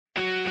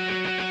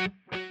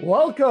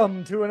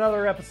Welcome to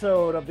another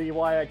episode of the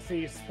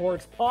YXC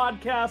Sports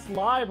Podcast.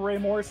 Live, Ray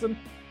Morrison,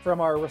 from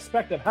our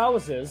respective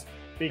houses,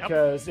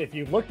 because if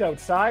you've looked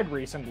outside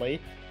recently,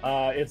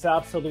 it's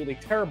absolutely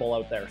terrible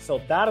out there. So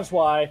that is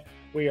why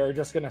we are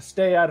just going to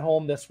stay at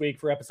home this week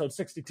for episode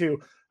 62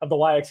 of the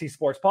YXC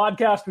Sports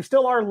Podcast. We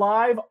still are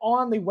live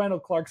on the Wendell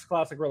Clark's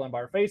Classic Grill and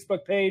Bar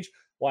Facebook page,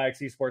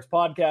 YXC Sports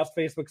Podcast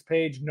Facebook's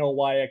page, no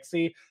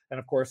YXC, and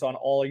of course on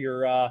all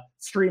your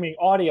streaming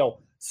audio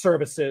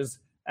services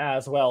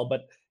as well.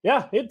 But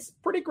yeah, it's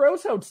pretty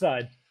gross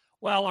outside.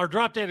 Well, our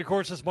drop date, of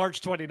course, is March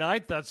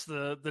 29th. That's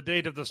the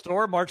date of the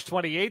store. March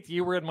 28th,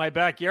 you were in my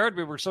backyard.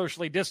 We were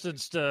socially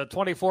distanced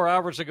 24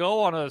 hours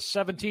ago on a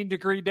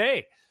 17-degree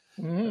day.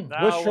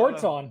 Now, with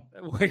shorts on.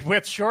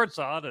 With shorts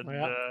on.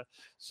 And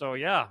so,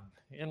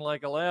 in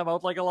like a lamb,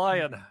 out like a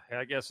lion,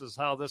 I guess is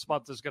how this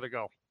month is going to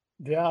go.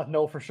 Yeah,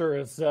 no, for sure.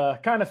 It's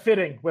kind of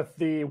fitting with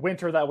the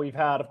winter that we've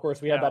had. Of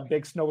course, we had that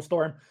big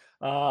snowstorm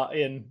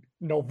in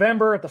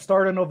November, at the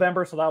start of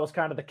November. So that was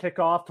kind of the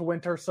kickoff to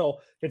winter.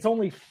 So it's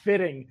only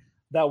fitting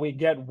that we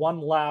get one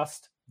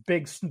last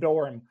big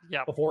storm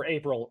before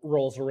April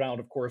rolls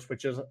around, of course,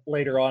 which is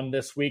later on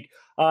this week.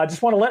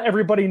 Just want to let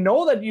everybody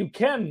know that you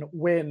can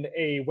win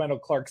a Wendell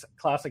Clark's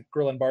Classic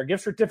Grill and Bar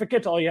gift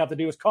certificate. All you have to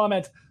do is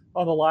comment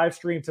on the live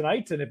stream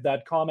tonight. And if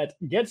that comment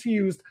gets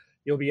used,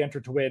 you'll be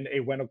entered to win a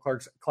Wendell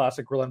Clark's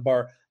Classic Grill and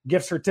Bar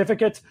gift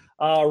certificate.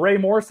 Ray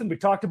Morrison, we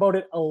talked about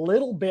it a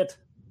little bit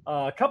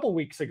a couple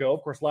weeks ago.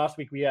 Of course, last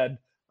week we had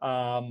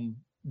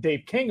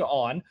Dave King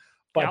on.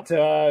 But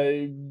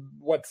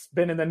what's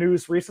been in the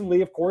news recently,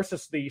 of course,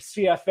 is the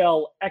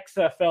CFL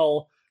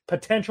XFL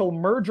potential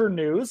merger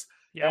news.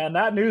 And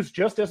that news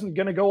just isn't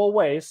going to go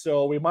away.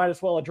 So we might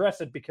as well address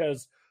it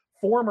because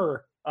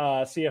former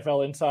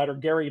CFL insider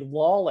Gary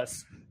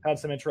Lawless had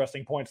some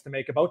interesting points to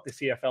make about the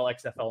CFL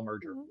XFL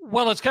merger.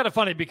 Well, it's kind of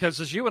funny because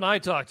as you and I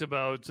talked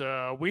about,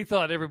 we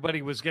thought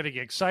everybody was getting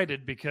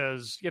excited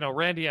because,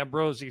 Randy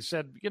Ambrosie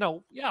said,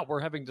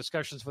 we're having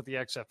discussions with the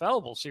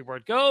XFL. We'll see where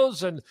it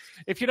goes. And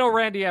if you know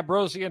Randy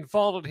Ambrosie and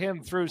followed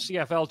him through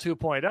CFL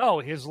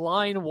 2.0, his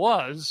line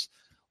was,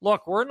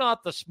 look, we're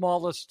not the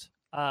smallest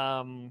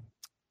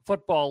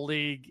football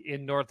league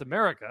in North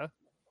America.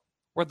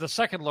 We're the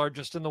second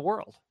largest in the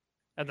world.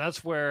 And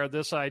that's where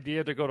this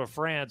idea to go to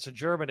France and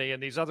Germany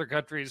and these other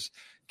countries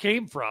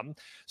came from.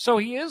 So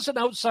he is an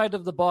outside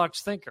of the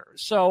box thinker.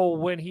 So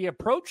when he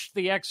approached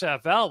the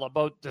XFL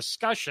about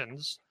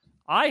discussions,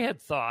 I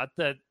had thought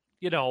that,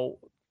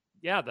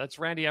 that's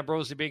Randy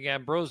Ambrosie being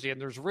Ambrosie, and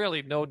there's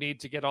really no need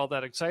to get all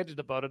that excited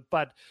about it.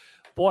 But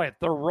boy,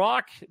 The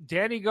Rock,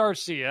 Danny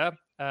Garcia,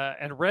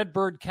 and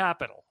Redbird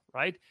Capital,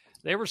 right?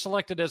 They were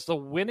selected as the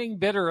winning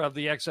bidder of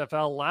the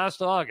XFL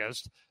last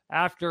August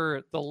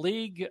after the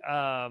league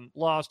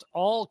lost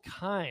all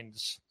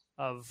kinds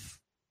of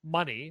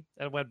money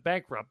and went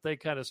bankrupt. They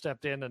kind of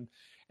stepped in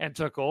and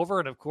took over.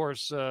 And, of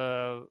course,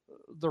 The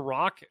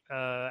Rock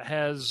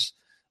has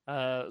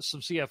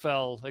some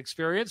CFL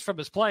experience from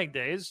his playing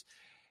days.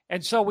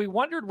 And so we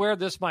wondered where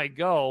this might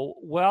go.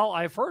 Well,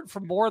 I've heard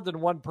from more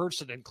than one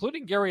person,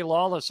 including Gary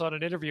Lawless on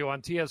an interview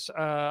on TS.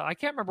 I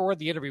can't remember where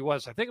the interview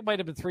was. I think it might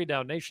have been 3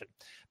 Down Nation.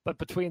 But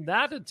between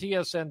that and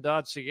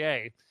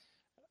TSN.ca,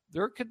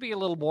 there could be a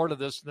little more to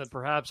this than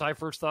perhaps I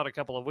first thought a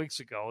couple of weeks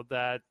ago,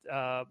 that,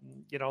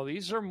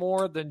 these are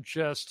more than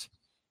just,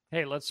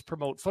 hey, let's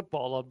promote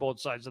football on both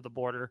sides of the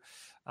border.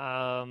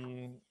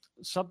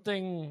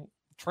 Something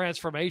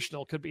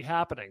transformational could be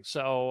happening.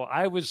 So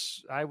I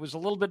was a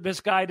little bit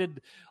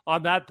misguided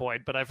on that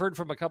point, but I've heard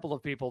from a couple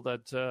of people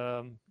that,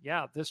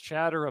 this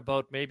chatter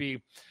about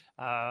maybe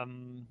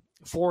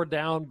 4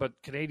 down, but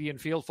Canadian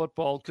field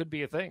football could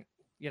be a thing,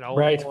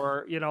 right.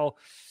 Or,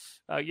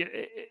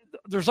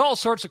 there's all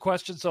sorts of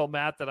questions, though,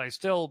 Matt, that I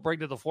still bring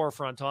to the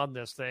forefront on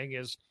this thing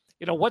is,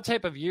 what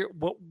type of year,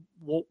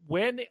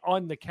 when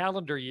on the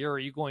calendar year are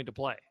you going to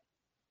play?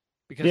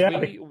 Because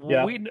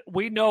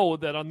we know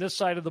that on this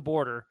side of the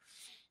border,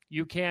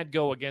 you can't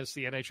go against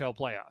the NHL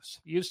playoffs.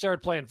 You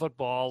start playing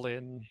football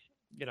in,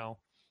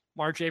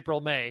 March,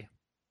 April, May.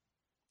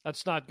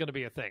 That's not going to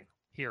be a thing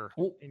here.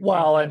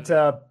 And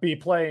to be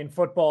playing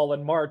football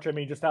in March,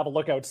 just have a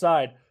look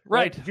outside.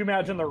 Right. Could you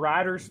imagine the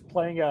Riders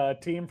playing a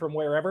team from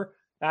wherever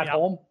at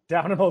home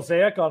down in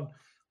Mosaic on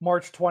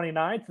March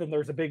 29th, and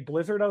there's a big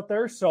blizzard out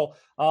there? So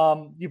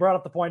you brought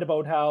up the point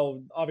about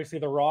how obviously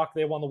The Rock,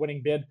 they won the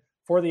winning bid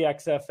for the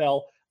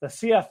XFL. The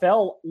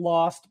CFL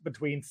lost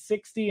between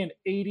 $60 and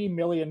 $80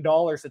 million,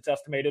 it's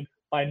estimated,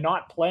 by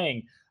not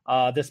playing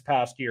this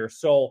past year.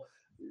 So,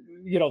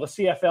 the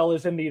CFL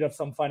is in need of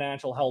some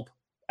financial help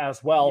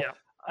as well. Yeah.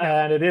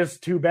 And it is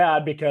too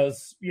bad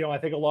because, I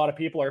think a lot of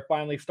people are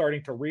finally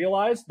starting to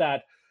realize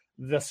that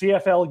the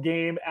CFL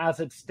game as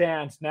it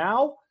stands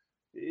now,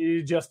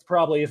 it just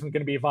probably isn't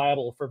going to be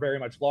viable for very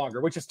much longer,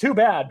 which is too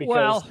bad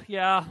because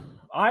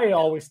I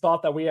always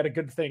thought that we had a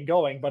good thing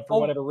going, but for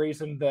whatever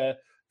reason, the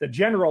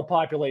general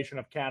population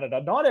of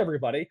Canada, not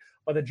everybody,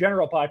 but the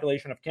general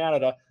population of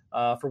Canada,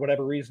 for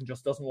whatever reason,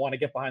 just doesn't want to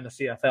get behind the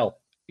CFL.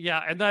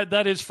 Yeah, and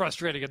that is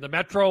frustrating in the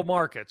metro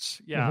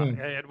markets. Yeah,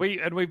 Mm-hmm.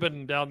 and we've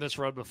been down this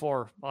road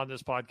before on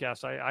this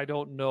podcast. I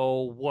don't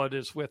know what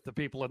is with the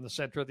people in the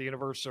center of the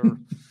universe or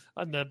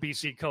on the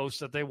BC coast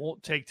that they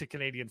won't take to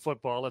Canadian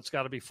football. It's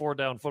got to be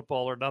 4-down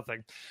football or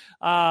nothing.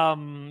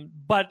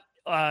 But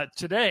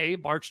today,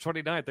 March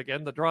 29th,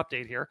 again, the drop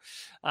date here,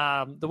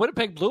 the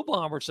Winnipeg Blue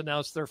Bombers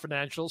announced their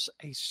financials,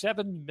 a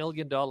 $7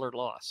 million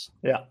loss.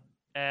 Yeah.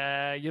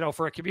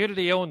 For a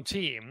community-owned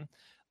team,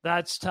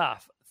 that's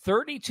tough.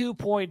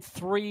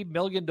 $32.3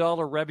 million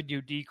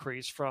revenue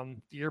decrease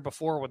from the year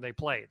before when they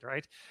played,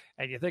 right?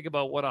 And you think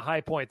about what a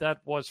high point that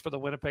was for the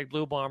Winnipeg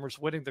Blue Bombers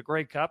winning the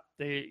Grey Cup.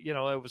 It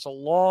was a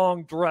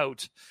long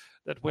drought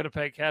that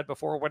Winnipeg had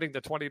before winning the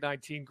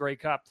 2019 Grey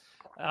Cup.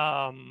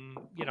 And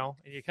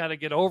you kind of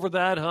get over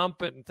that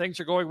hump and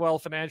things are going well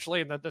financially,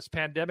 and then this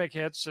pandemic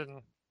hits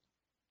and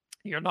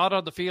you're not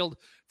on the field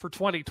for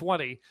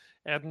 2020.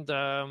 And,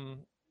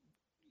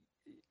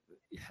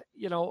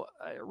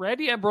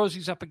 Randy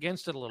Ambrosie's up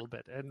against it a little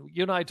bit. And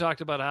you and I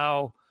talked about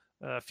how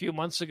a few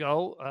months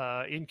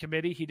ago in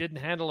committee, he didn't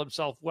handle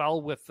himself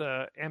well with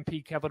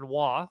MP Kevin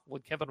Waugh.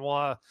 When Kevin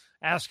Waugh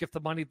asked if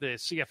the money the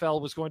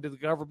CFL was going to the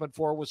government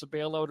for was a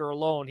bailout or a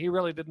loan, he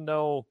really didn't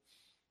know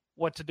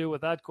what to do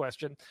with that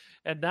question.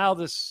 And now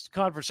this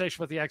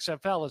conversation with the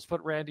XFL has put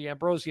Randy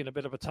Ambrosie in a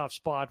bit of a tough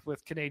spot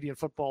with Canadian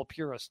football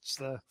purists,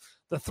 the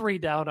 3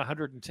 down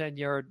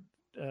 110-yard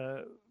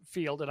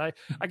field. And I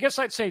guess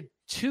I'd say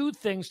two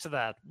things to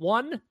that.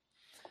 One,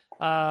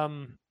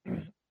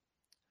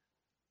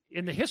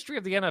 in the history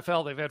of the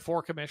NFL, they've had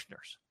 4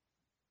 commissioners.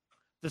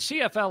 The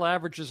CFL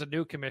averages a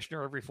new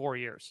commissioner every 4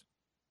 years.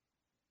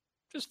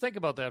 Just think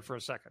about that for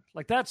a second.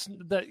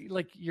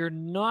 You're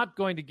not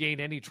going to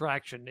gain any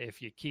traction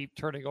if you keep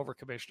turning over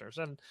commissioners.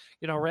 And,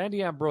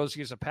 Randy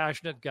Ambrosie is a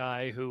passionate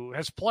guy who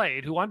has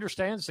played, who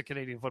understands the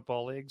Canadian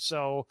Football League.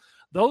 So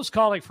those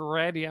calling for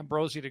Randy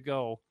Ambrosie to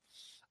go,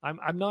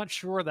 I'm not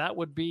sure that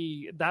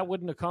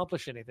wouldn't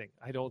accomplish anything,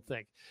 I don't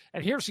think.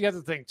 And here's the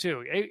other thing,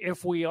 too.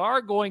 If we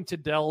are going to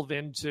delve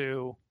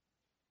into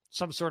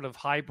some sort of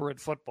hybrid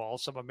football,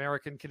 some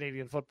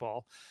American-Canadian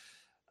football,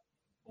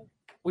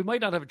 we might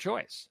not have a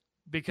choice.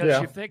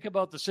 Because you think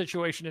about the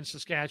situation in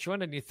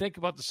Saskatchewan and you think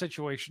about the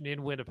situation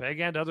in Winnipeg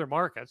and other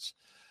markets,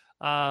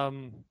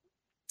 there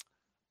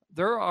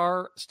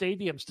are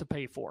stadiums to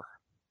pay for.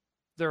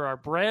 There are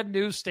brand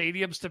new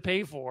stadiums to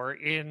pay for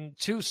in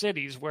 2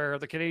 cities where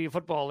the Canadian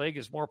Football League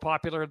is more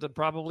popular than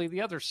probably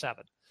the other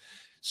 7.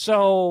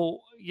 So,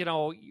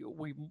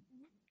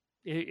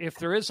 if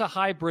there is a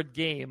hybrid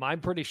game,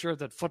 I'm pretty sure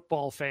that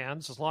football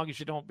fans, as long as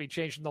you don't be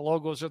changing the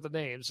logos or the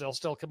names, they'll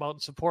still come out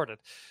and support it.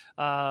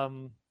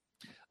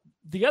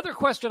 The other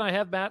question I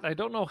have, Matt, I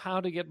don't know how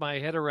to get my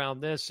head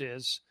around this,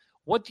 is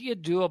what do you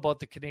do about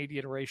the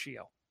Canadian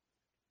ratio?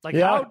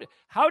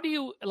 How do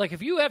you,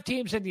 if you have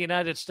teams in the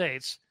United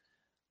States,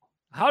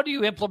 how do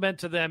you implement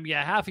to them,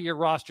 half of your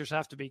rosters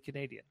have to be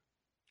Canadian?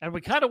 And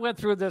we kind of went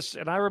through this,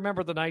 and I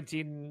remember the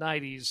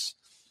 1990s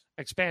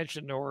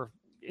expansion or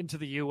into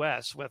the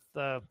U.S. with,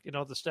 the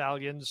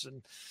Stallions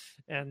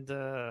and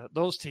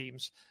those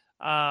teams.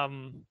 I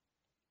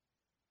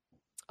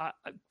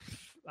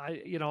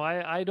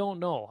don't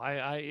know.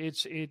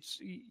 It's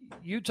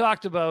you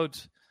talked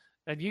about,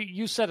 and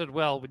you said it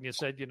well when you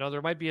said,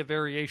 there might be a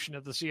variation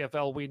of the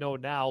CFL we know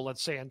now,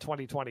 let's say in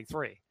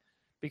 2023,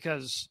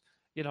 because,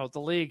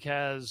 the league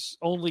has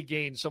only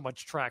gained so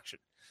much traction.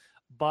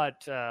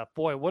 But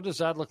boy, what does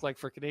that look like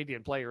for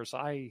Canadian players?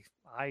 I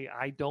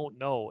don't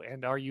know.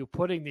 And are you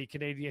putting the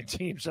Canadian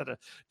teams at a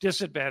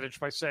disadvantage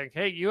by saying,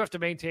 hey, you have to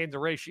maintain the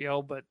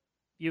ratio, but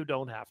you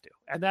don't have to?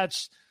 And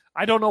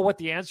I don't know what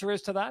the answer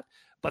is to that.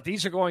 But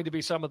these are going to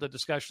be some of the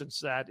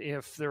discussions that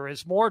if there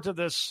is more to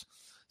this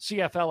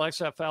CFL,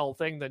 XFL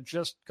thing than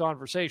just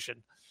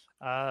conversation,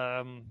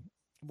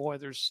 boy,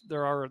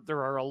 there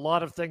are a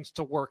lot of things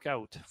to work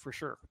out for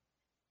sure.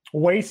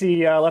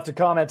 Wasey left a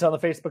comment on the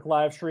Facebook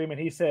live stream, and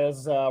he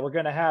says, we're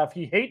going to have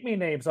He Hate Me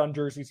names on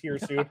jerseys here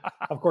soon.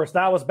 Of course,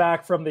 that was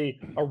back from the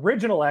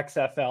original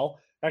XFL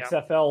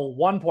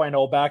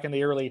 1.0 back in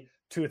the early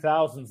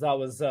 2000s. That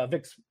was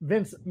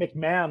Vince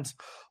McMahon's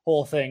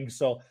whole thing.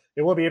 So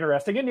it will be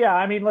interesting.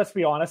 And let's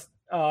be honest,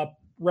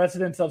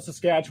 residents of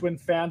Saskatchewan,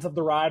 fans of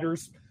the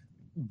Riders,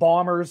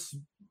 Bombers,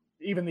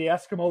 even the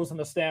Eskimos and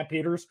the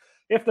Stampeders,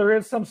 if there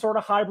is some sort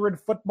of hybrid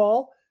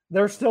football,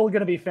 there's still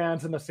going to be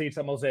fans in the seats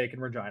at Mosaic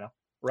and Regina,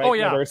 right? Oh,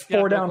 yeah. Whether it's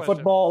 4-down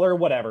football or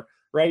whatever,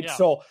 right? Yeah.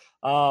 So,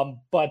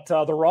 but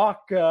The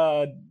Rock,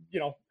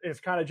 is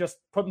kind of just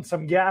putting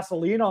some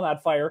gasoline on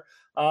that fire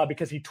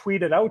because he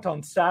tweeted out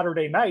on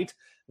Saturday night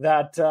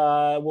that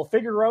we'll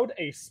figure out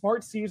a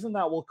smart season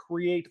that will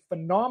create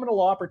phenomenal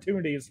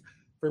opportunities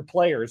for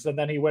players. And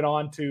then he went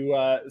on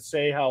to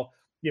say how,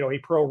 he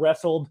pro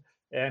wrestled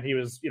and he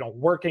was,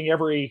 working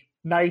every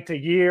night a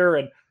year.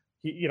 And,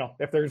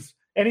 if there's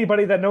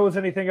anybody that knows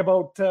anything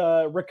about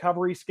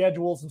recovery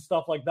schedules and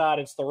stuff like that,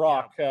 it's The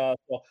Rock. So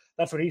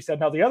that's what he said.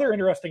 Now, the other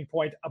interesting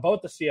point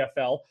about the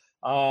CFL,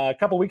 a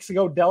couple weeks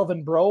ago,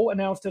 Delvin Breaux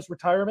announced his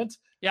retirement.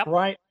 Yep.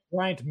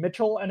 Bryant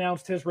Mitchell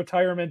announced his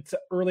retirement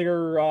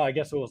earlier, I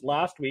guess it was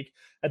last week.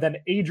 And then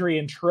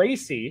Adrian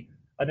Tracy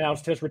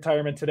announced his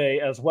retirement today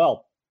as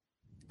well.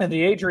 And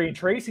the Adrian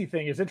Tracy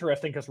thing is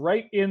interesting because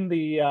right in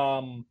the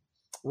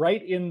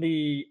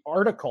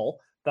article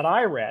that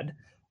I read,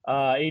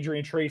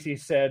 Adrian Tracy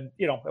said,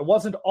 it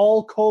wasn't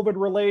all COVID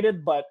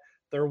related, but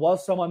there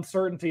was some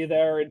uncertainty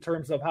there in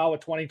terms of how a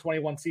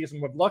 2021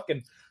 season would look.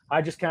 And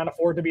I just can't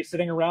afford to be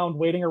sitting around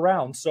waiting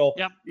around. So,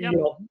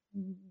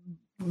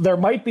 there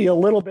might be a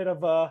little bit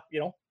of,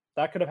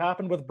 that could have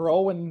happened with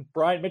Bro and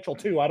Bryant Mitchell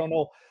too. I don't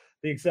know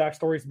the exact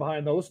stories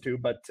behind those two,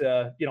 but,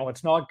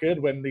 it's not good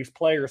when these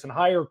players and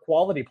higher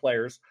quality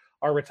players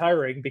are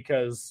retiring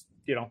because,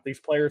 these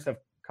players have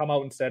come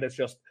out and said it's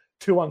just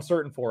too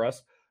uncertain for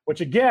us,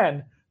 which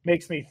again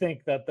makes me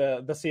think that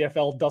the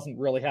CFL doesn't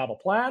really have a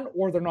plan,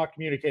 or they're not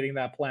communicating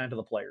that plan to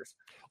the players.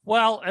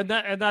 Well, and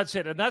that's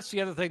it. And that's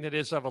the other thing that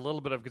is of a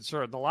little bit of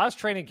concern. The last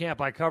training camp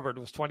I covered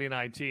was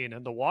 2019,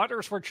 and the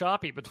waters were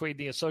choppy between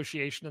the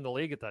association and the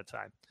league at that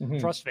time. Mm-hmm.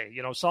 Trust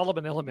me,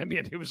 Solomon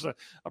Elimimian, he was a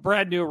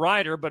brand new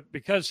rider, but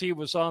because he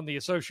was on the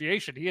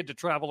association, he had to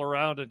travel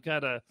around and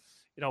kind of,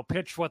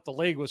 pitch what the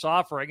league was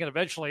offering. And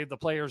eventually the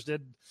players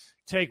did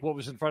take what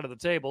was in front of the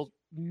table.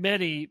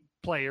 Many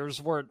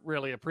players weren't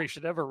really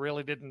appreciative or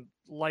really didn't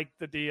like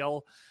the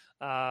deal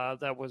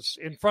that was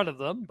in front of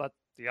them, but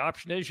the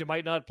option is you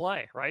might not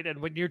play, right? And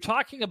when you're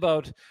talking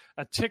about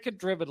a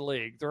ticket-driven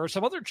league, there are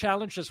some other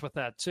challenges with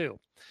that too.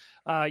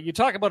 You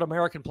talk about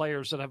American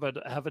players that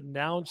have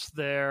announced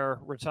their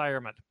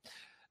retirement.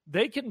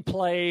 They can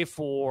play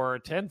for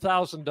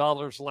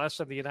 $10,000 less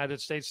in the United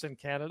States than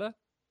Canada.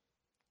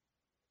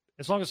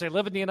 As long as they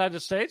live in the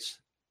United States,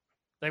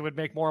 they would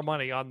make more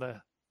money on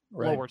the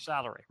lower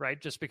salary, right?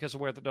 Just because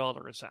of where the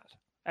dollar is at.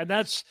 And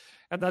that's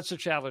a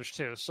challenge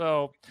too.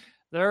 So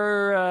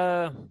there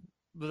are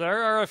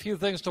a few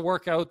things to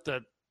work out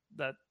that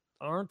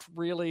aren't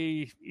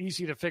really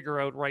easy to figure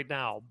out right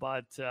now.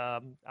 But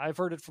I've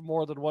heard it from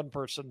more than one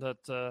person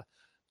that the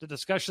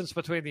discussions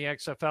between the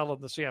XFL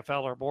and the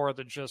CFL are more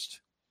than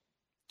just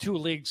two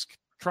leagues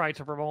trying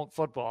to promote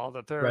football.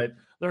 That there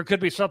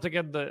could be something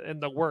in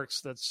the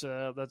works that's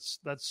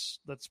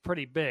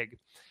pretty big,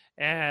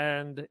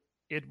 and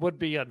it would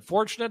be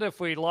unfortunate if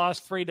we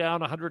lost 3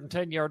 down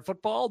 110-yard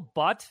football,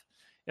 but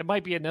it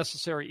might be a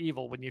necessary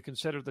evil when you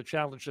consider the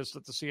challenges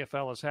that the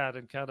CFL has had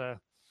in kind of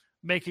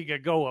making a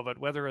go of it,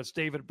 whether it's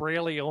David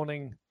Braley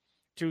owning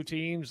 2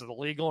 teams or the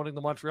league owning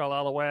the Montreal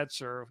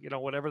Alouettes or,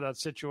 whatever that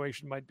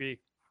situation might be.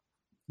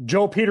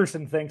 Joe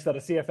Peterson thinks that a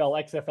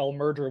CFL XFL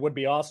merger would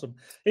be awesome.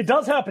 It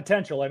does have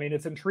potential. I mean,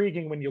 it's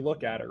intriguing when you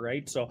look at it,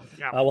 right? So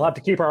we'll have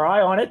to keep our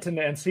eye on it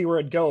and see where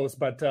it goes.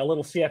 But a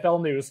little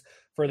CFL news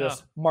for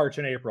this March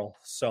and April.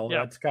 So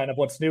that's kind of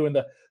what's new in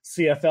the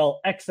CFL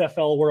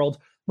XFL world.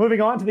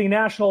 Moving on to the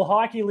National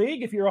Hockey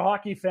League. If you're a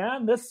hockey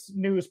fan, this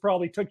news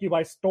probably took you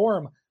by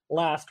storm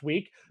last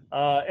week.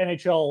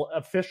 NHL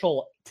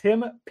official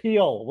Tim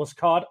Peel was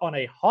caught on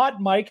a hot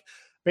mic,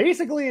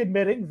 basically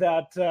admitting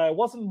that it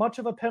wasn't much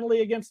of a penalty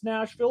against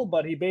Nashville,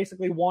 but he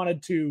basically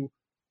wanted to,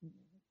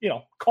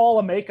 call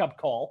a makeup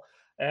call.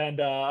 And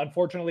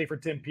unfortunately for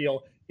Tim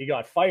Peel, he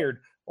got fired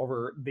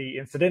over the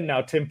incident.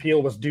 Now, Tim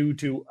Peel was due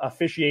to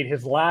officiate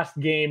his last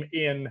game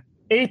in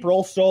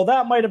April, so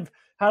that might have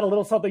had a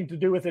little something to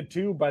do with it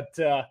too. But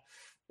the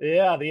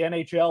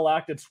NHL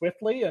acted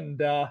swiftly, and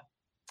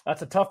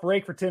that's a tough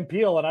break for Tim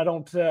Peel. And I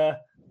don't, I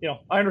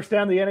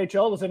understand the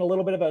NHL was in a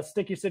little bit of a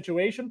sticky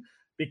situation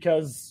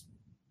because,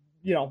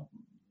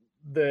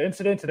 the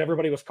incident and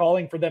everybody was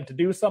calling for them to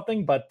do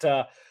something. But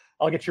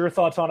I'll get your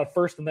thoughts on it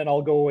first, and then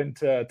I'll go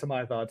into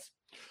my thoughts.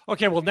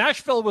 Okay, well,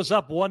 Nashville was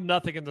up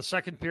 1-0 in the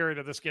second period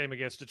of this game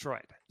against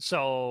Detroit.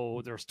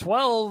 So there's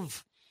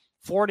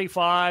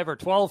 12:45 or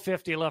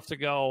 12:50 left to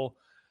go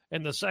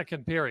in the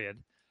second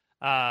period.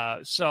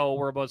 So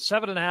we're about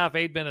 7.5,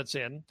 8 minutes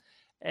in.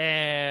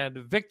 And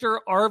Victor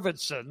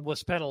Arvidsson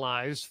was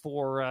penalized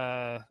for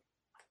a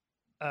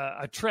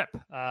trip.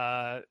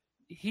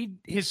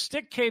 His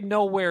stick came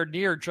nowhere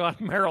near John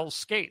Merrill's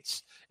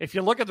skates. If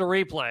you look at the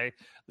replay,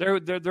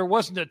 there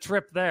wasn't a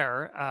trip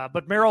there,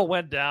 but Merrill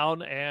went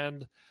down,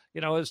 and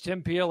as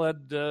Tim Peel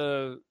had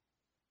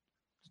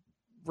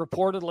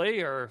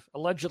reportedly or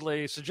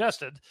allegedly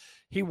suggested,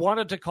 he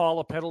wanted to call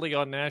a penalty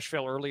on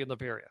Nashville early in the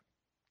period.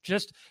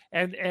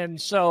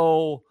 And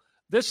so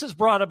this has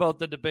brought about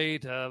the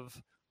debate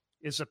of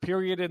is a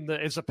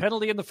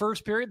penalty in the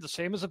first period the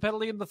same as a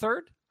penalty in the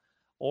third?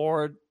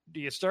 Or do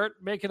you start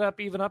making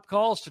even up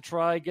calls to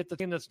try get the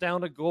team that's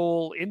down a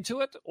goal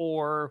into it?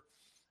 Or,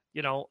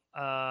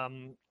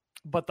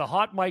 but the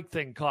hot mic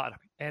thing caught him.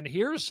 And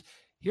here's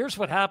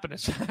what happened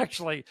is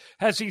actually,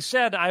 as he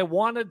said, I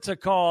wanted to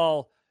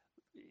call,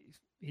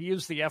 he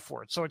used the F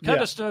word. So it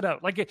kind of stood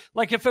out. Like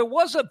if it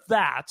wasn't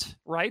that,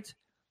 right?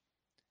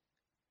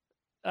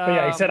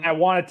 He said, I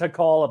wanted to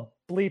call a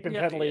bleeping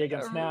penalty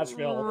against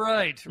Nashville.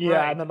 Right.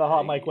 Yeah. And then the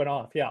hot mic went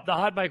off. Yeah. The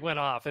hot mic went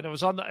off, and it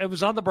was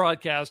on the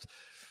broadcast.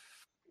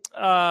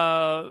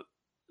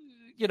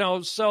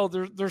 so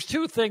there's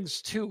two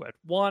things to it.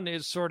 One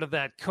is sort of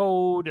that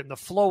code and the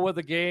flow of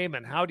the game,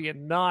 and how do you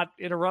not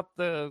interrupt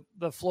the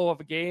flow of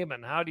a game,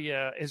 and how do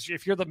you,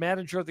 if you're the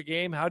manager of the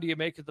game, how do you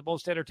make it the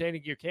most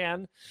entertaining you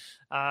can?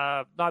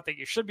 Not that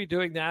you should be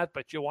doing that,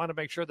 but you want to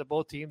make sure that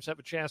both teams have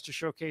a chance to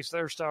showcase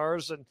their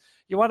stars, and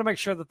you want to make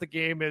sure that the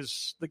game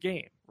is the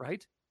game,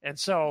 right? And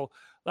so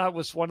that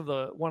was one of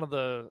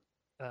the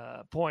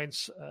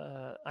points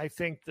I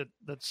think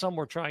that some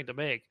were trying to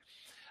make.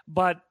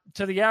 But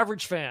to the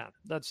average fan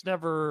that's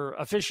never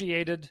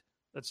officiated,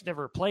 that's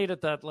never played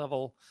at that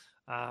level,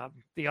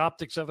 the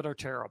optics of it are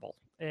terrible.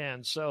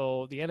 And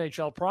so the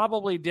NHL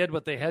probably did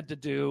what they had to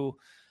do.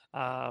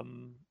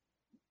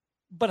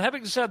 But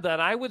having said that,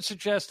 I would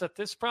suggest that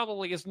this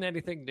probably isn't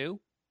anything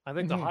new. I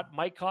think the hot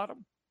mic caught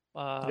him.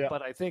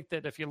 But I think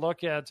that if you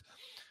look at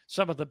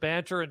some of the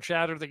banter and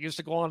chatter that used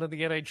to go on in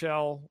the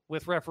NHL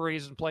with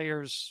referees and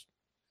players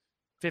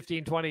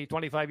 15, 20,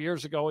 25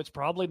 years ago, it's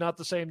probably not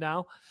the same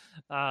now.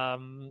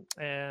 And,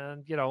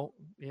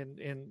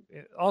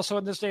 also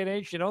in this day and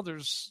age,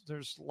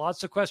 there's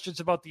lots of questions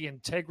about the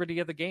integrity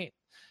of the game.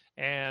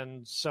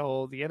 And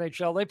so the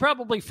NHL, they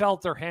probably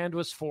felt their hand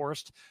was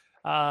forced.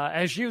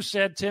 As you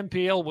said, Tim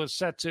Peel was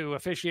set to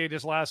officiate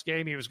his last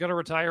game. He was going to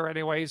retire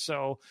anyway.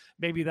 So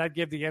maybe that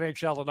gave the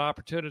NHL an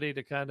opportunity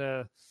to kind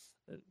of,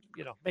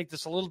 make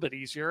this a little bit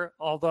easier.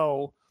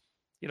 Although,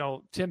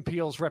 Tim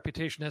Peel's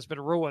reputation has been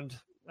ruined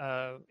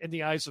in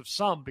the eyes of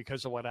some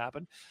because of what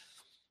happened.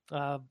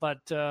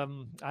 But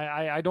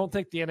I don't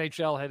think the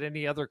NHL had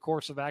any other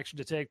course of action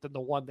to take than the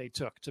one they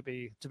took, to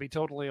be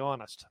totally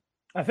honest.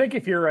 I think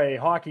if you're a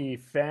hockey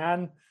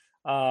fan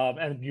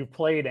and you've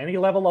played any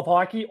level of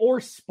hockey or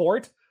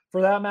sport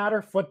for that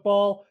matter,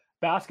 football,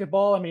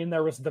 basketball, I mean,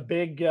 there was the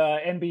big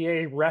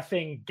NBA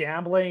reffing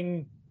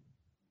gambling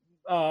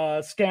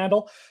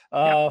scandal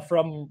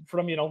from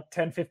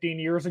 10, 15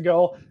 years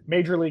ago.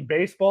 Major League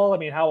Baseball, I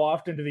mean, how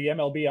often do the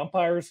MLB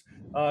umpires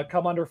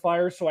come under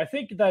fire? So I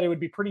think that it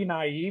would be pretty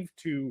naive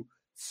to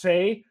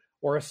say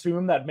or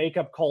assume that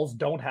makeup calls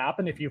don't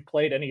happen if you've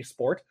played any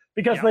sport,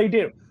 because they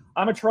do.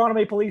 I'm a Toronto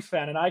Maple Leafs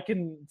fan, and I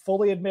can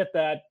fully admit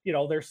that,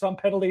 there's some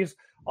penalties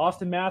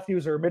Austin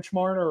Matthews or Mitch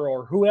Marner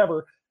or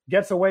whoever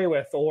gets away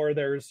with, or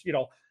there's,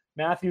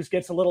 Matthews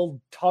gets a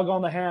little tug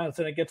on the hands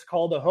and it gets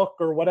called a hook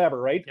or whatever,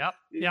 right?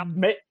 Yep.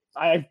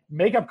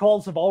 Makeup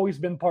calls have always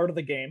been part of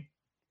the game.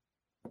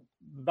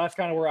 That's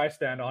kind of where I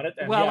stand on it.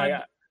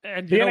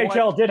 And the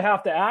NHL did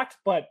have to act,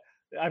 but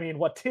I mean,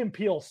 what Tim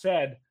Peel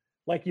said,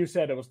 like you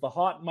said, it was the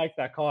hot mic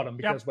that caught him,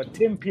 because what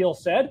Tim Peel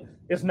said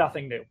is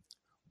nothing new.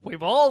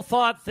 We've all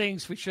thought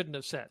things we shouldn't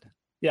have said.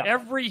 Yeah.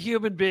 Every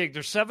human being,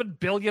 there's 7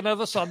 billion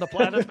of us on the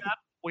planet, Matt.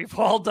 We've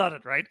all done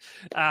it, right?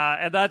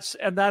 And that's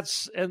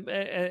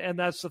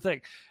the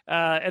thing.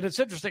 And it's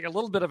interesting, a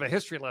little bit of a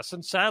history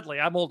lesson. Sadly,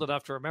 I'm old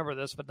enough to remember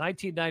this, but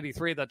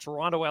 1993, the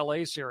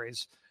Toronto-LA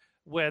series,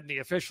 when the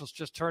officials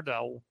just turned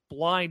a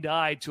blind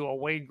eye to a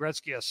Wayne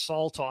Gretzky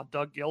assault on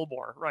Doug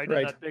Gilmour, right?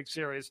 In that big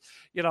series,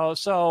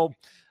 so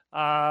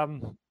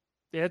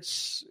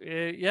it's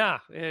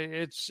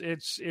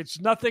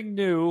nothing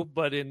new,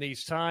 but in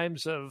these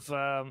times of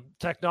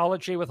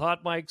technology with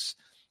hot mics,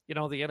 the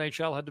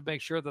NHL had to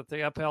make sure that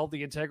they upheld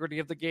the integrity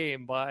of the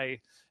game by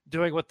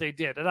doing what they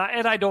did. And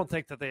I don't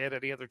think that they had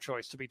any other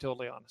choice, to be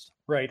totally honest.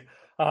 Right.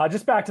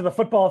 Just back to the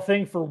football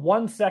thing for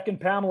 1 second.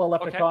 Pamela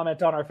left a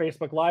comment on our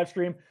Facebook live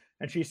stream,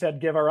 and she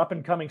said, give our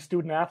up-and-coming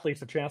student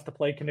athletes a chance to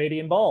play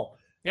Canadian ball,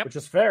 which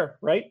is fair,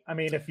 right? I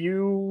mean, if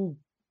you,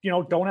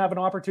 don't have an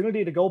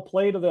opportunity to go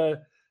play to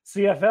the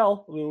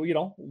CFL,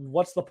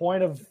 what's the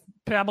point of...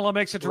 Pamela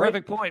makes a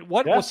terrific point.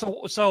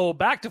 So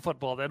back to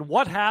football then.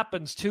 What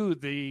happens to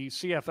the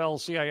CFL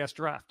CIS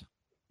draft?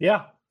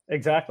 Yeah,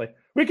 exactly.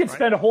 We could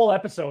spend a whole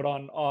episode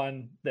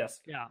on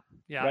this. Yeah,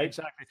 right?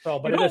 Exactly. So,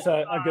 but it is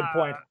a good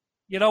point.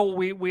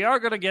 We are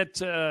going to get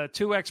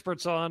 2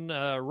 experts on.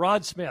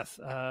 Rod Smith,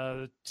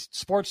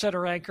 Sports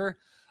Center anchor.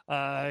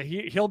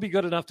 He'll be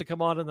good enough to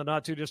come on in the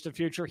not too distant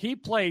future. He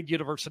played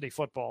university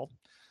football,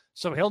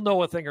 so he'll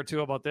know a thing or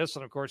two about this.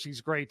 And of course, he's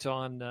great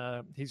on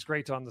the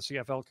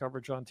CFL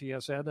coverage on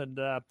TSN. And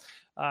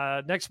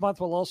next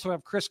month we'll also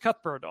have Chris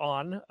Cuthbert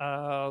on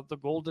the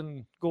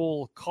Golden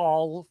Goal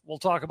Call. We'll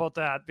talk about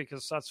that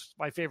because that's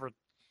my favorite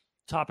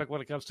topic when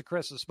it comes to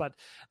Chris's. But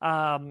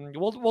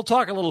we'll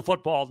talk a little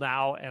football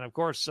now. And of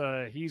course,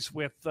 he's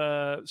with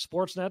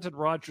Sportsnet and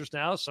Rogers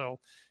now, so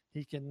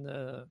he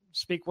can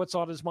speak what's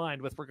on his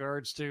mind with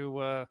regards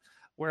to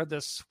where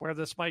this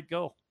might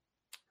go.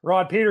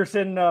 Rod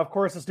Peterson, of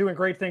course, is doing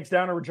great things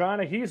down in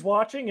Regina. He's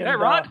watching. And, hey,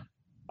 Rod.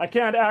 I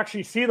can't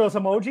actually see those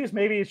emojis.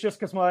 Maybe it's just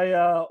because my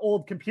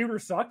old computer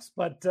sucks.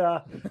 But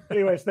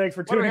anyways, thanks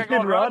for tuning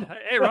in, Rod.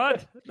 Hey,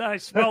 Rod.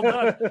 Nice. Well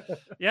done.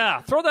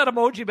 Yeah. Throw that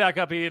emoji back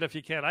up, Ian, if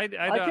you can.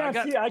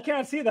 I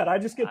can't see that. I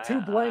just get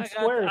 2 blank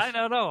squares. I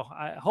don't know.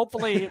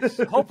 Hopefully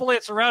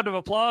it's a round of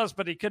applause,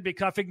 but he could be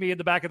cuffing me in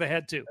the back of the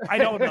head, too. I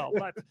don't know.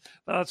 But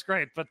that's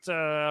great. But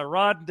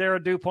Rod and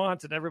Darren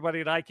DuPont and everybody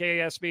at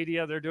IKS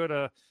Media, they're doing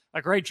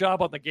a great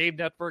job on the Game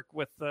Network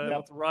with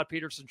the Rod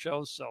Peterson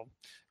shows. So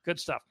good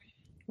stuff.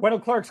 Wendell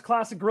Clark's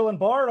Classic Grill and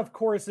Bar, of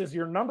course, is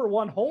your number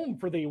one home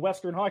for the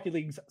Western Hockey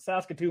League's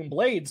Saskatoon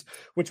Blades,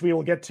 which we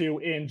will get to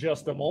in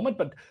just a moment.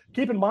 But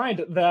keep in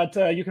mind that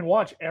you can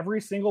watch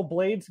every single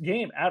Blades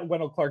game at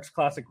Wendell Clark's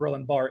Classic Grill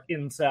and Bar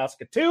in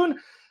Saskatoon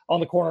on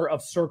the corner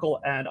of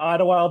Circle and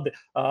Idlewild.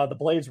 The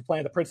Blades were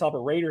playing the Prince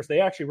Albert Raiders. They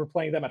actually were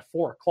playing them at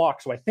 4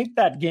 o'clock. So I think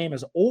that game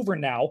is over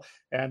now,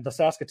 and the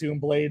Saskatoon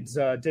Blades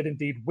did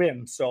indeed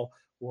win. So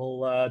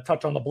we'll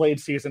touch on the Blade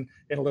season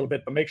in a little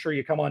bit, but make sure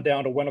you come on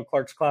down to Wendell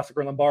Clark's Classic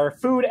Grill and Bar.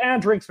 Food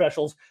and drink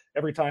specials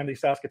every time the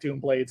Saskatoon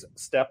Blades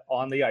step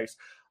on the ice.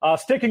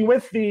 Sticking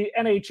with the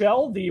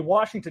NHL, the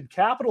Washington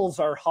Capitals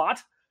are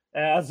hot,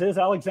 as is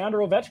Alexander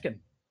Ovechkin.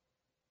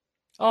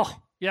 Oh,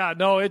 yeah,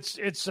 no, it's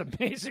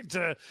amazing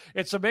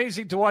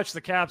to watch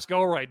the Caps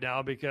go right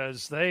now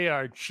because they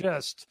are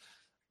just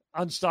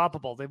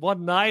unstoppable. They've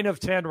won 9 of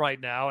 10 right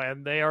now,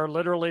 and they are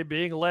literally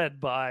being led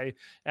by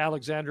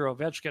Alexander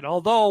Ovechkin.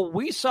 Although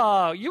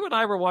you and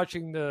I were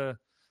watching the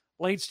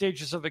late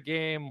stages of a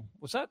game.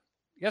 Was that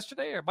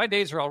yesterday? Or my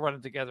days are all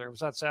running together.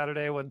 Was that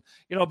Saturday when,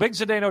 big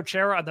Zdeno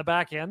Chara on the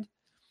back end?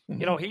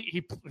 Mm-hmm.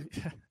 He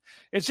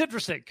it's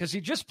interesting because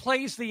he just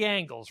plays the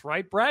angles,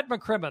 right? Brad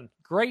McCrimmon,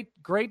 great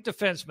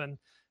defenseman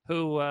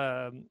who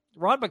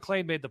Ron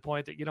McLean made the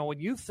point that, when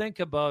you think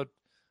about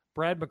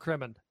Brad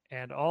McCrimmon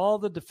and all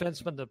the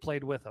defensemen that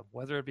played with him,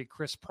 whether it be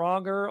Chris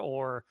Pronger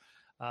or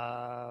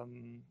Al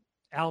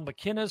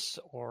McInnes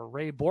or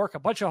Ray Bourque, a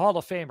bunch of Hall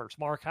of Famers,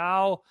 Mark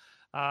Howe,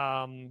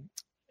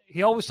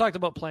 he always talked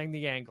about playing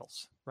the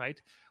angles, right?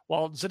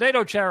 Well,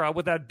 Zdeno Chara,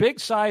 with that big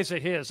size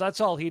of his,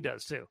 that's all he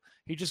does too.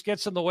 He just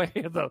gets in the way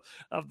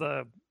of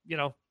the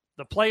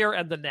player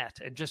and the net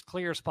and just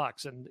clears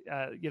pucks. And,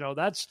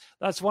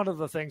 that's one of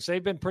the things.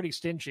 They've been pretty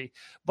stingy.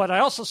 But I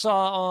also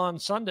saw on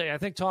Sunday, I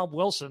think Tom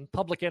Wilson,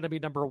 public enemy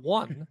number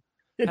 1,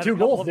 had 2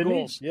 goals, didn't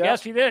he? Yeah.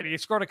 Yes, he did. He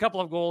scored a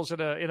couple of goals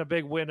in a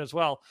big win as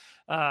well.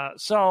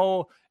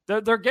 So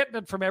they're getting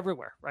it from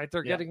everywhere, right?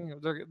 They're getting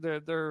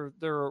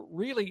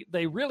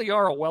they really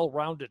are a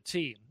well-rounded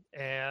team.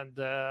 And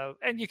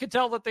you can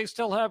tell that they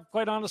still have,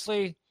 quite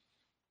honestly,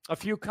 a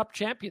few cup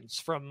champions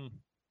from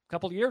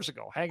couple of years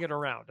ago hanging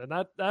around, and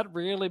that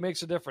really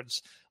makes a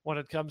difference when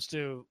it comes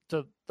to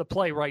the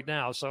play right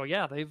now. So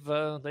yeah,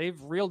 they've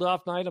reeled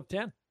off 9 of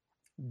 10.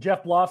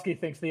 Jeff Blofsky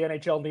thinks the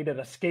NHL needed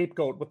a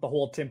scapegoat with the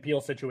whole Tim Peel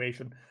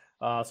situation,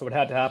 so it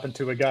had to happen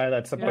to a guy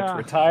that's about to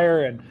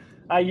retire. And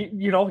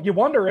you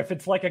wonder if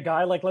it's like a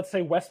guy like, let's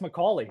say, Wes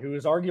McCauley, who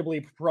is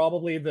arguably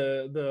probably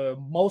the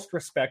most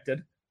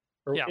respected,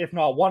 or if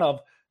not one of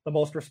the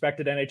most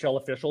respected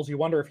NHL officials. You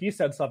wonder if he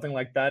said something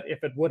like that,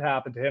 if it would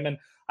happen to him. And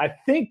I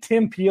think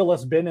Tim Peel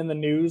has been in the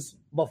news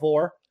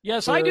before.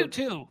 Yes, I do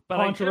too.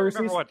 But I can't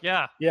remember what.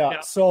 Yeah.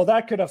 So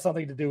that could have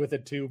something to do with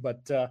it too.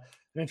 But an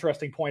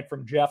interesting point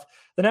from Jeff.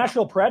 The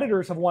Nashville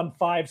Predators have won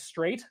 5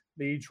 straight.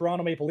 The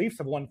Toronto Maple Leafs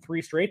have won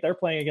 3 straight. They're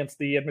playing against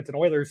the Edmonton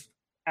Oilers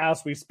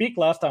as we speak.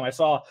 Last time I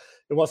saw,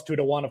 it was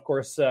 2-1. Of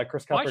course,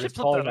 Chris Cuthbert is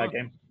calling that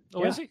game.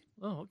 Oh, is he?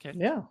 Oh, okay.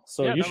 Yeah.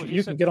 So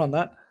you can get on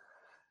that.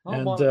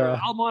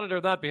 I'll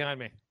monitor that behind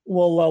me.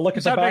 We'll look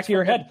at the back of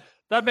your head.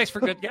 That makes for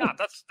good. Yeah,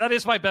 that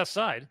is my best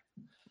side.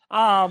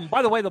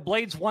 By the way, the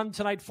Blades won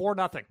tonight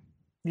 4-0.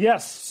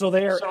 Yes, so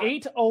they are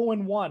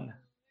 8-0-1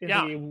 in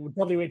the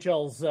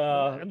WHL's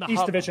in the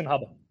East Division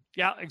hub.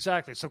 Yeah,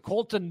 exactly. So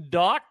Colton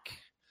Dock,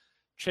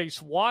 Chase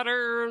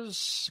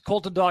Waters.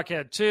 Colton Dock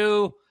had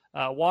 2.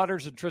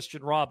 Waters and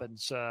Tristan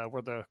Robbins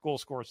were the goal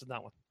scorers in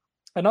that one.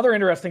 Another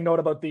interesting note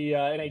about the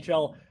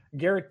NHL,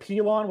 Garrett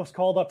Pilon was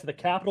called up to the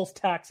Capitals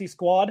taxi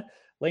squad.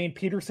 Lane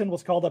Peterson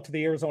was called up to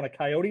the Arizona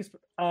Coyotes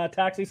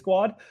taxi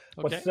squad.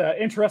 Okay. What's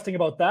interesting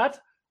about that,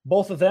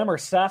 both of them are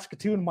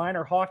Saskatoon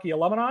minor hockey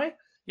alumni.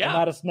 Yeah. And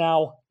that is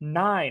now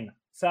 9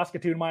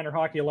 Saskatoon minor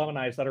hockey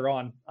alumni that are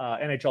on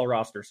NHL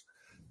rosters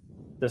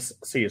this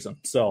season.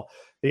 So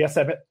the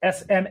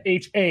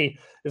SMHA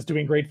is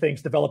doing great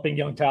things, developing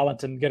young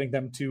talent and getting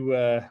them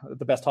to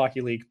the best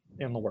hockey league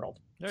in the world.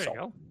 There you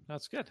go.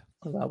 That's good.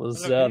 That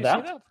was that.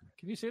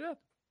 Can you see that?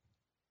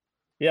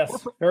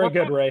 Yes, very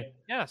good, Ray.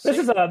 Yeah,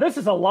 this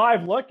is a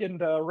live look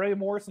into Ray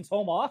Morrison's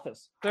home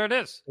office. There it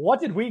is. What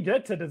did we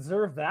get to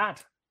deserve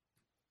that?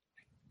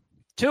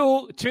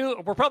 2.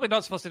 We're probably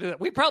not supposed to do that.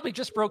 We probably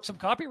just broke some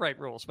copyright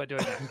rules by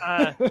doing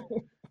that.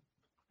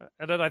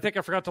 And then I think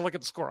I forgot to look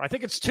at the score. I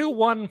think it's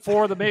 2-1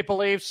 for the Maple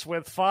Leafs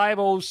with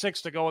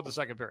 5:06 to go in the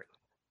second period.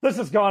 This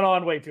has gone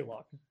on way too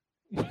long.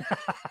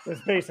 That's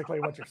basically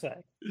what you're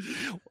saying.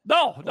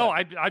 No,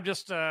 I'm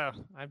just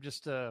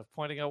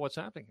pointing out what's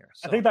happening here.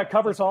 So. I think that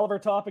covers all of our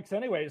topics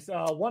anyways.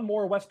 One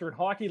more Western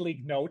Hockey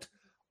League note.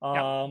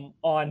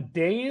 On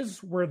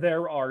days where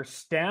there are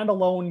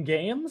standalone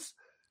games,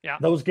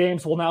 those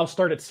games will now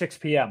start at 6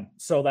 p.m.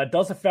 So that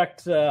does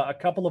affect a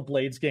couple of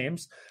Blades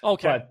games.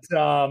 Okay.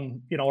 But,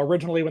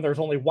 originally when there was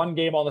only one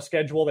game on the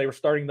schedule, they were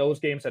starting those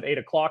games at 8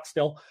 o'clock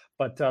still.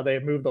 But they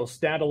have moved those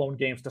standalone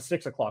games to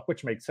 6 o'clock,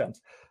 which makes sense.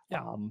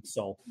 Yeah.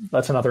 So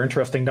that's another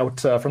interesting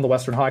note from the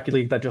Western Hockey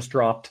League that just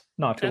dropped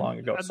not too long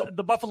ago. So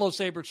the Buffalo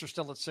Sabres are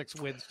still at 6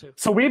 wins, too.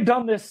 So we've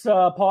done this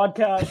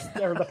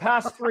podcast, or the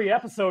past 3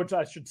 episodes,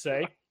 I should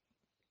say,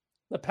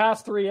 the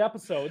past 3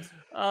 episodes,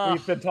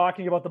 we've been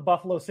talking about the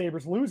Buffalo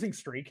Sabres losing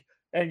streak,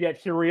 and yet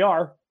here we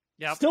are,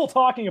 still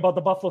talking about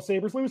the Buffalo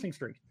Sabres losing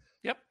streak.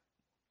 Yep.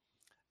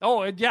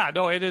 Oh, yeah,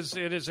 no, it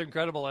is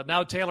incredible. And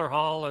now Taylor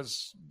Hall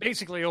has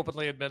basically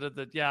openly admitted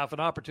that, if an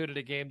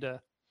opportunity came to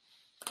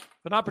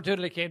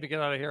get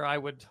out of here, I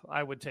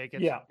would take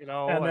it. Yeah.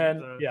 And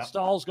then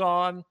Stahl's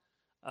gone.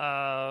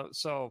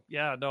 That's I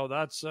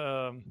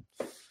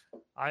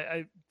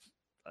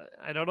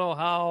don't know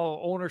how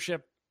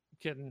ownership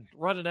can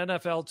run an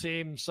NFL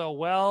team so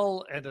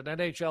well and an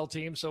NHL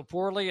team so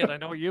poorly. And I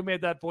know you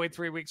made that point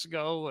 3 weeks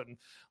ago, and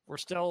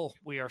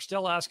we are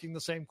still asking the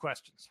same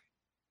questions.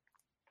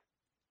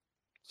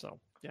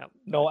 So, yeah.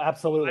 No,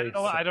 absolutely.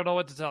 I don't know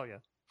what to tell you.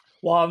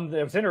 Well,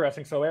 it was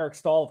interesting. So Eric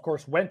Stahl, of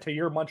course, went to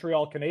your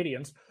Montreal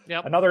Canadiens.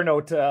 Yep. Another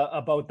note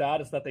about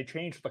that is that they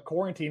changed the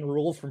quarantine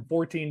rules from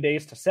 14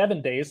 days to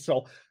 7 days.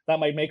 So that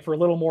might make for a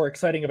little more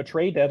exciting of a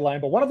trade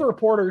deadline. But one of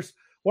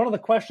the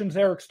questions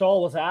Eric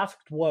Stahl was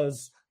asked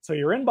was, so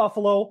you're in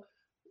Buffalo,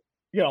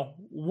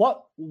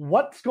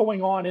 what's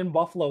going on in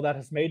Buffalo that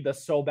has made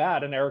this so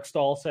bad? And Eric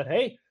Stahl said,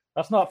 hey,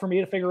 that's not for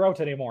me to figure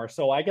out anymore.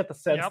 So I get the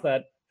sense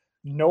that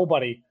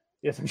nobody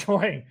is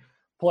enjoying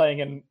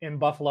playing in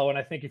Buffalo. And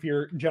I think if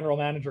you're general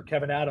manager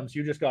Kevin Adams,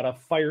 you just got to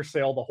fire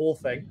sale the whole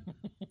thing,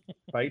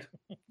 right?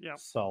 Yeah.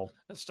 So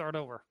let's start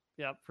over.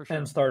 Yeah, for sure.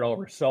 And start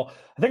over. So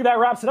I think that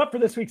wraps it up for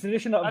this week's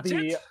edition of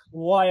the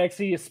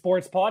YXE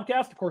Sports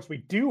Podcast. Of course, we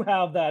do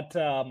have that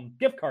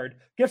gift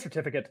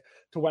certificate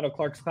to Wendell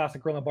Clark's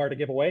Classic Grill and Bar to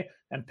give away.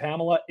 And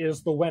Pamela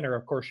is the winner.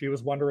 Of course, she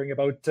was wondering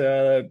about,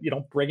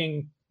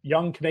 bringing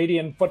young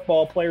Canadian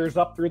football players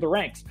up through the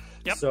ranks.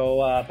 Yep.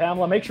 So,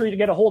 Pamela, make sure you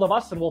get a hold of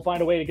us and we'll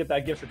find a way to get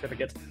that gift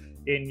certificate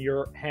in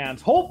your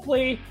hands.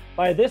 Hopefully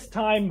by this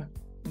time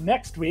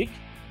next week,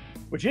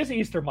 which is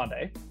Easter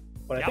Monday,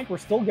 but I think we're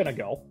still going to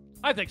go.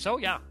 I think so,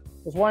 yeah.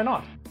 Because why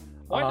not?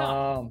 Why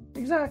not?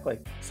 Exactly.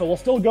 So we'll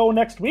still go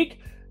next week,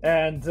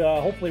 and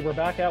hopefully we're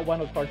back at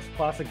Wendell Clark's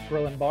Classic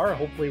Grill and Bar.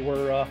 Hopefully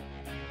we're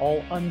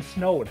all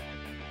unsnowed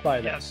by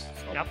then. Yes.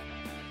 So.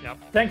 Yep.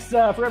 Thanks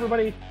for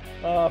everybody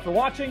for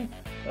watching.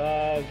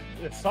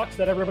 It sucks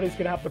that everybody's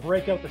going to have to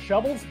break out the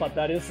shovels, but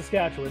that is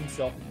Saskatchewan,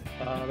 so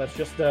that's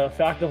just a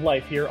fact of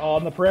life here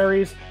on the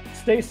prairies.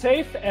 Stay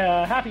safe,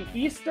 happy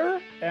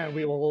Easter, and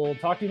we will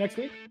talk to you next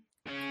week.